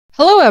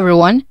Hello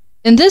everyone!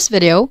 In this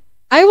video,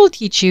 I will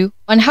teach you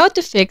on how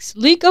to fix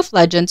League of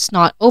Legends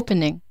not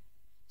opening.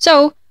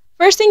 So,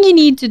 first thing you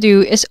need to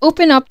do is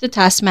open up the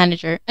Task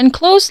Manager and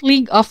close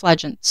League of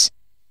Legends.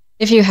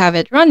 If you have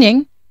it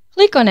running,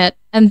 click on it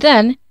and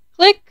then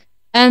click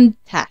End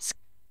Task.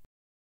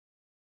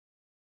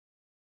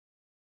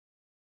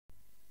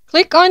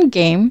 Click on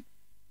Game,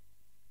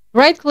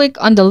 right-click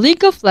on the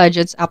League of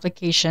Legends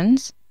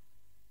applications,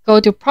 go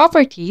to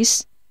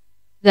Properties,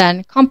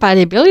 then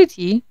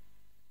Compatibility,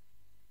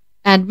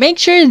 and make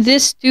sure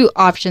these two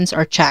options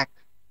are checked,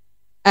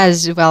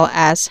 as well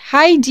as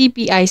High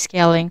DPI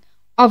Scaling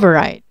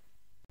Override.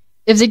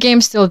 If the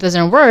game still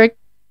doesn't work,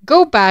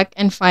 go back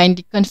and find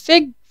the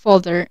Config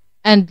folder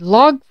and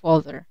Log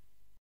folder.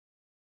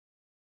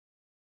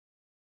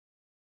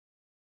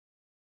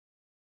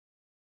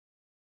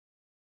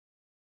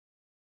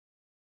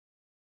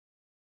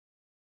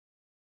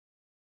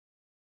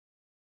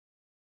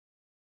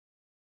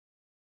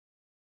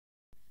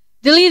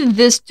 Delete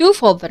these two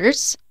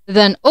folders,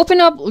 then open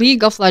up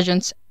League of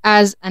Legends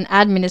as an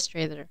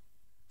administrator.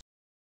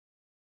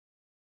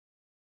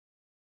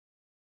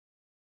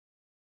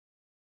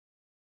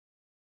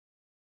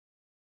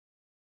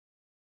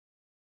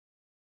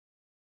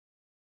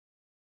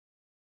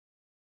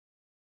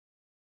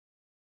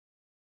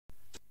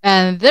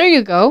 And there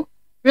you go.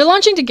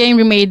 Relaunching the game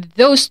remade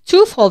those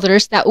two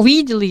folders that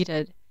we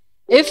deleted.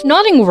 If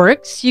nothing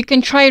works, you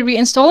can try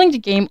reinstalling the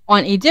game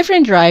on a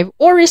different drive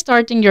or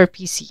restarting your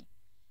PC.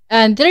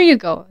 And there you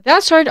go.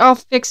 That sort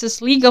of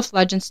fixes League of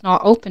Legends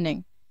not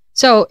opening.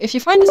 So, if you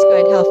find this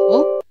guide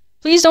helpful,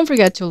 please don't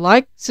forget to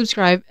like,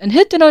 subscribe, and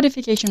hit the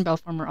notification bell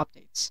for more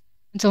updates.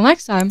 Until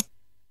next time,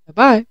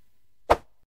 bye-bye.